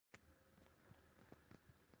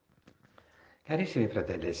Carissimi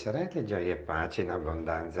fratelli e sorelle, gioia e pace in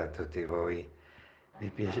abbondanza a tutti voi.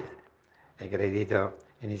 È gradito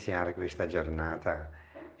iniziare questa giornata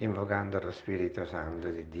invocando lo Spirito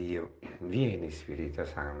Santo di Dio. Vieni Spirito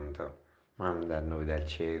Santo, manda a noi dal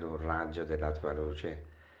cielo un raggio della tua luce.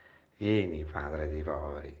 Vieni Padre dei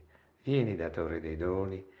poveri, vieni Datore dei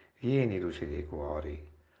doni, vieni Luce dei cuori,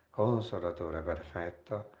 Consolatore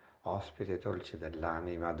perfetto, ospite dolce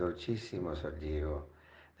dell'anima, dolcissimo sollievo,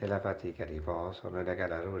 nella fatica riposo, nella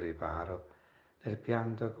calore riparo, nel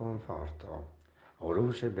pianto conforto. O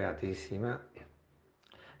luce beatissima,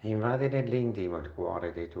 invadi nell'intimo il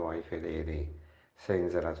cuore dei tuoi fedeli.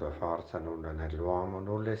 Senza la tua forza nulla nell'uomo,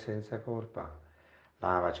 nulla è senza colpa.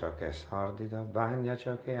 Lava ciò che è sordido, bagna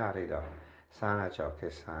ciò che è arido, sana ciò che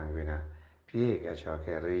sanguina, piega ciò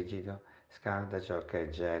che è rigido, scalda ciò che è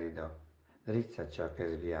gelido, drizza ciò che è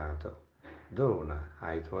sviato. Dona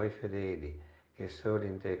ai tuoi fedeli che solo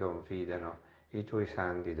in te confidano i tuoi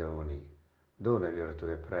santi doni. Dona virtù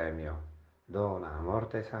e premio, dona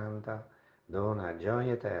morte santa, dona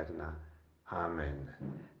gioia eterna.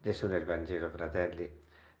 Amen. Gesù nel Vangelo, fratelli,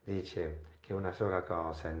 dice che una sola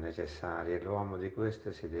cosa è necessaria e l'uomo di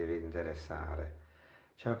questo si deve interessare.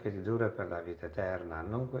 Ciò che dura per la vita eterna,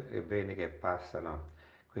 non quei beni che passano,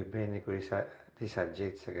 quei beni di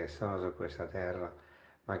saggezza che sono su questa terra,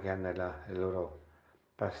 ma che hanno il loro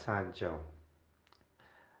passaggio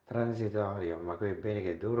transitorio, ma quei beni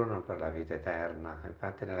che durano per la vita eterna.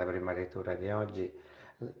 Infatti nella prima lettura di oggi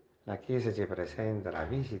la Chiesa ci presenta la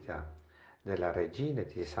visita della regina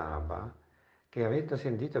di Saba, che avendo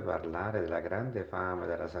sentito parlare della grande fama e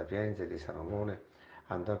della sapienza di Salomone,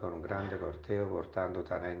 andò con un grande corteo portando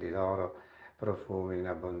talenti d'oro, profumi in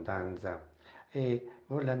abbondanza e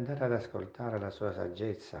volle andare ad ascoltare la sua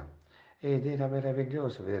saggezza. Ed era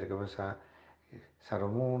meraviglioso vedere come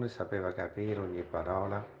Salomone sapeva capire ogni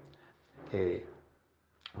parola che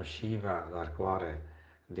usciva dal cuore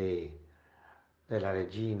di- della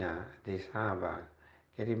regina di Saba,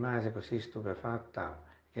 che rimase così stupefatta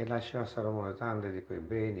che lasciò a Salomone tanti di quei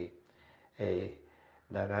beni e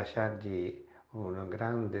da lasciargli un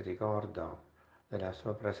grande ricordo della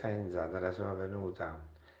sua presenza, della sua venuta.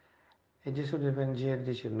 E Gesù nel Vangelo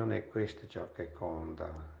dice non è questo ciò che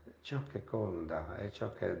conta è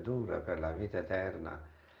ciò che dura per la vita eterna.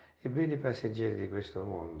 I beni passeggeri di questo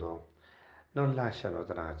mondo non lasciano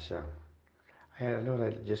traccia. E allora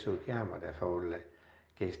Gesù chiama le folle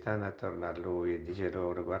che stanno attorno a lui e dice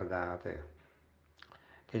loro guardate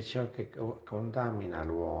che ciò che contamina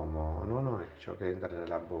l'uomo non è ciò che entra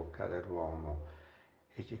nella bocca dell'uomo,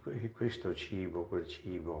 e questo cibo, quel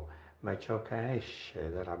cibo, ma è ciò che esce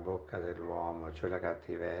dalla bocca dell'uomo, cioè la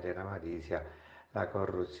cattiveria, la malizia, la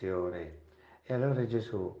corruzione. E allora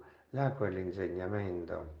Gesù dà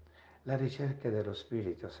quell'insegnamento, la ricerca dello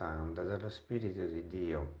Spirito Santo, dello Spirito di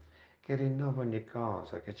Dio, che rinnova ogni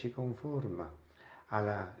cosa, che ci conforma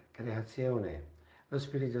alla creazione. Lo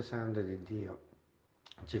Spirito Santo di Dio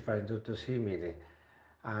ci fa in tutto simile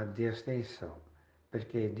a Dio stesso,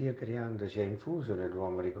 perché Dio creandoci ha infuso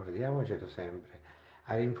nell'uomo, ricordiamocelo sempre,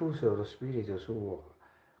 ha infuso lo Spirito suo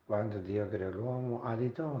quando Dio creò l'uomo,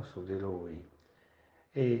 alitò su di lui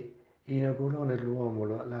e inoculò nell'uomo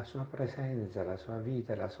la sua presenza, la sua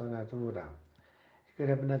vita, la sua natura. E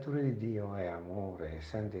quella natura di Dio è amore, è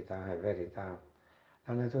santità, è verità.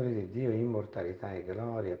 La natura di Dio è immortalità, è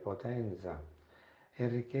gloria, è potenza, è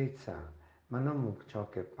ricchezza, ma non ciò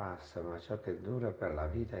che passa, ma ciò che dura per la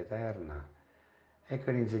vita eterna.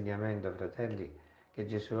 Ecco l'insegnamento, fratelli, che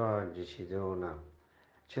Gesù oggi ci dona.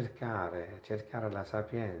 Cercare la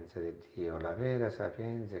sapienza di Dio, la vera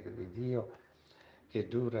sapienza di Dio che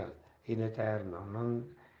dura in eterno,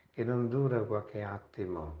 che non dura qualche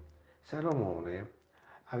attimo. Salomone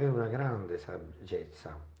aveva una grande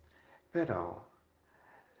saggezza, però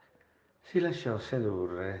si lasciò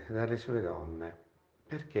sedurre dalle sue donne,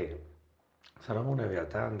 perché Salomone aveva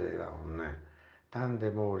tante donne, tante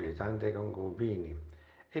mogli, tante concubini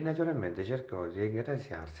e naturalmente cercò di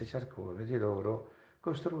ringraziarsi ciascuno di loro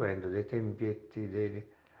costruendo dei tempietti dei-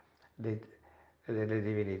 delle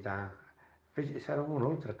divinità. Salomone,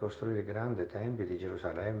 oltre a costruire il grande tempio di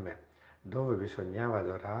Gerusalemme, dove bisognava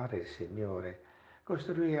adorare il Signore,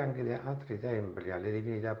 costruì anche altri templi alle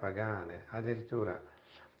divinità pagane, addirittura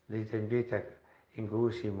dei tempietti in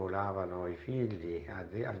cui simulavano i figli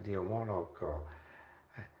al dio Moloch,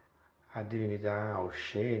 eh, a divinità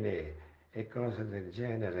oscene e cose del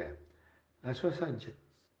genere. La sua saggezza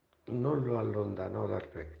non lo allontanò dal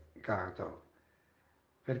peccato.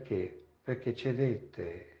 Perché? Perché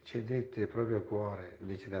cedette il proprio cuore,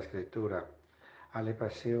 dice la scrittura, alle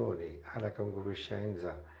passioni, alla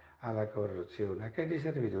concupiscenza, alla corruzione. A che gli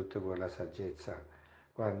serve tutta quella saggezza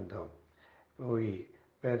quando poi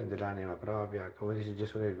perde l'anima propria, come dice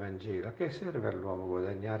Gesù nel Vangelo? A che serve all'uomo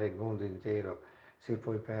guadagnare il mondo intero se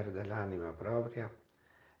poi perde l'anima propria?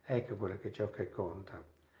 Ecco quello che ciò che conta,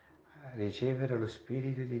 ricevere lo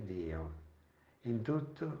Spirito di Dio. In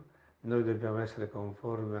tutto noi dobbiamo essere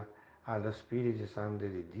conformi allo Spirito Santo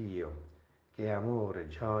di Dio, che è amore,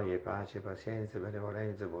 gioia, pace, pazienza,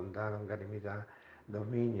 benevolenza, bontà, longanimità,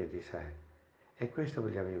 dominio di sé. E questo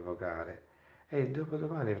vogliamo invocare. E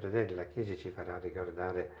dopodomani, fratelli, la Chiesa ci farà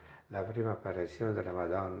ricordare la prima apparizione della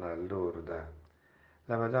Madonna a Lourdes.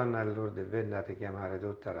 La Madonna a Lourdes venne a richiamare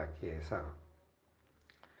tutta la Chiesa,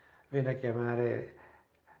 venne a chiamare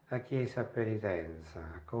la Chiesa a penitenza,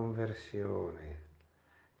 a conversione,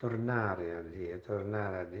 tornare a Dio con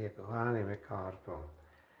anima e corpo,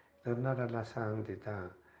 tornare alla santità,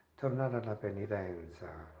 tornare alla penitenza,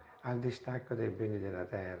 al distacco dei beni della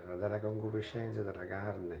terra, dalla concupiscenza della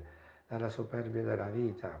carne, dalla superbia della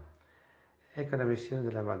vita. Ecco la missione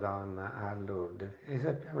della Madonna a Lourdes e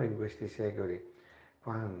sappiamo in questi secoli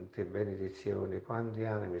quante benedizioni, quanti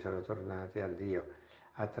animi sono tornati a Dio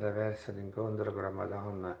attraverso l'incontro con la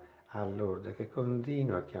Madonna a Lourdes, che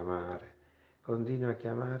continua a chiamare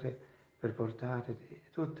per portare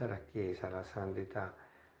tutta la Chiesa alla santità,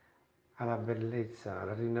 alla bellezza, al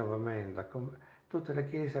rinnovamento, tutta la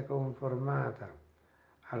Chiesa conformata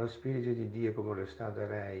allo Spirito di Dio come lo è stato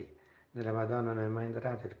lei. Nella Madonna non è mai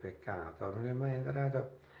entrato il peccato, non è mai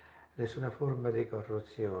entrato nessuna forma di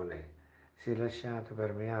corruzione, si è lasciato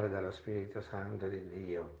permeare dallo Spirito Santo di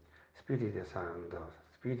Dio. Spirito Santo,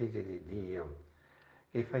 Spirito di Dio,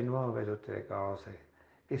 che fai nuove tutte le cose,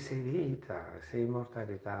 che sei vita, sei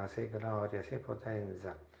immortalità, sei gloria, sei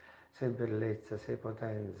potenza, sei bellezza, sei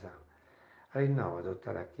potenza. Rinnova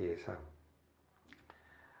tutta la Chiesa,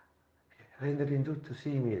 rendere in tutto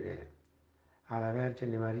simile alla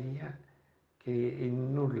Vergine Maria, che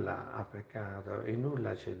in nulla ha peccato, in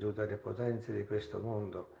nulla ha ceduto alle potenze di questo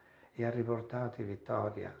mondo e ha riportato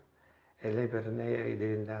vittoria. E lei per noi è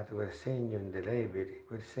diventato quel segno indelebile,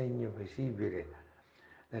 quel segno visibile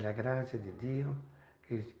della grazia di Dio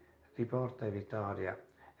che riporta vittoria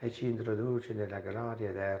e ci introduce nella gloria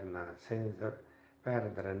eterna senza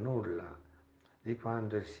perdere nulla di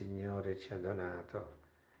quanto il Signore ci ha donato.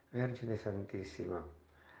 Vergine Santissima,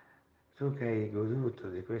 tu che hai goduto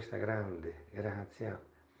di questa grande grazia,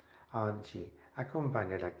 oggi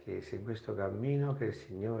accompagna la Chiesa in questo cammino che il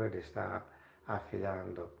Signore le sta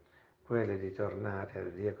affidando, quello di tornare a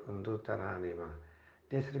Dio con tutta l'anima,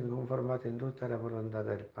 di essere conformato in tutta la volontà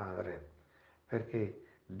del Padre, perché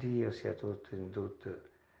Dio sia tutto in tutto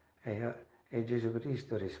e Gesù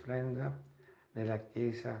Cristo risplenda nella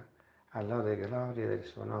Chiesa all'ode e gloria del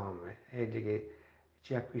suo nome, Egli che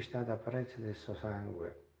ci ha acquistato a prezzo del suo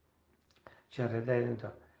sangue, ci ha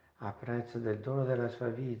redento a prezzo del dono della sua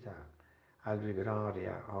vita, a lui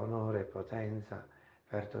gloria, onore e potenza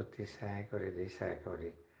per tutti i secoli dei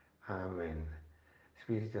secoli. Amen.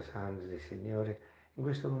 Spirito Santo del Signore, in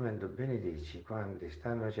questo momento benedici quanti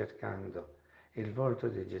stanno cercando il volto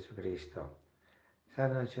di Gesù Cristo,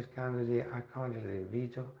 stanno cercando di accogliere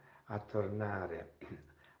l'invito a tornare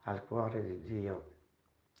al cuore di Dio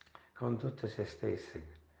con tutte se stessi.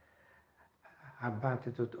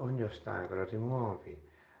 Abbatte ogni ostacolo, rimuovi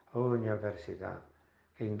ogni avversità,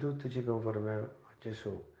 che in tutto ci conformiamo a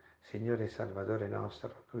Gesù, Signore e Salvatore nostro,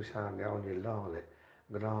 a cui salga ogni lode,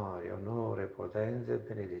 gloria, onore, potenza e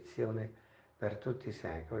benedizione per tutti i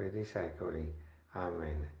secoli dei secoli.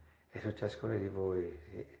 Amen. E su ciascuno di voi,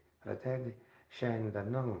 fratelli, scenda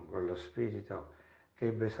non con lo spirito che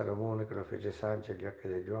ebbe Salomone, che lo fece saggio agli occhi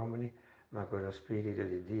degli uomini, ma con lo spirito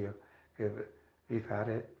di Dio che vi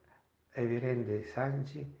fare e vi rende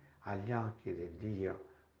saggi agli occhi di Dio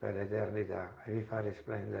per l'eternità e vi fa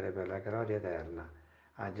risplendere per la gloria eterna.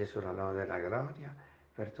 A Gesù la lode e la gloria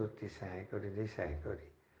per tutti i secoli dei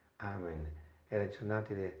secoli. Amen. E la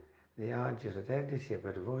giornata di oggi, fratelli, sia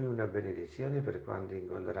per voi una benedizione per quanti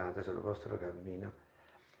incontrate sul vostro cammino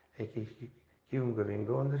e chiunque vi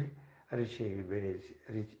incontri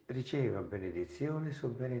riceva benedizione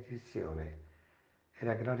su benedizione e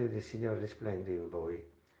la gloria del Signore risplende in voi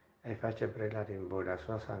e faccia brillare in voi la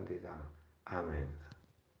sua santità. Amen.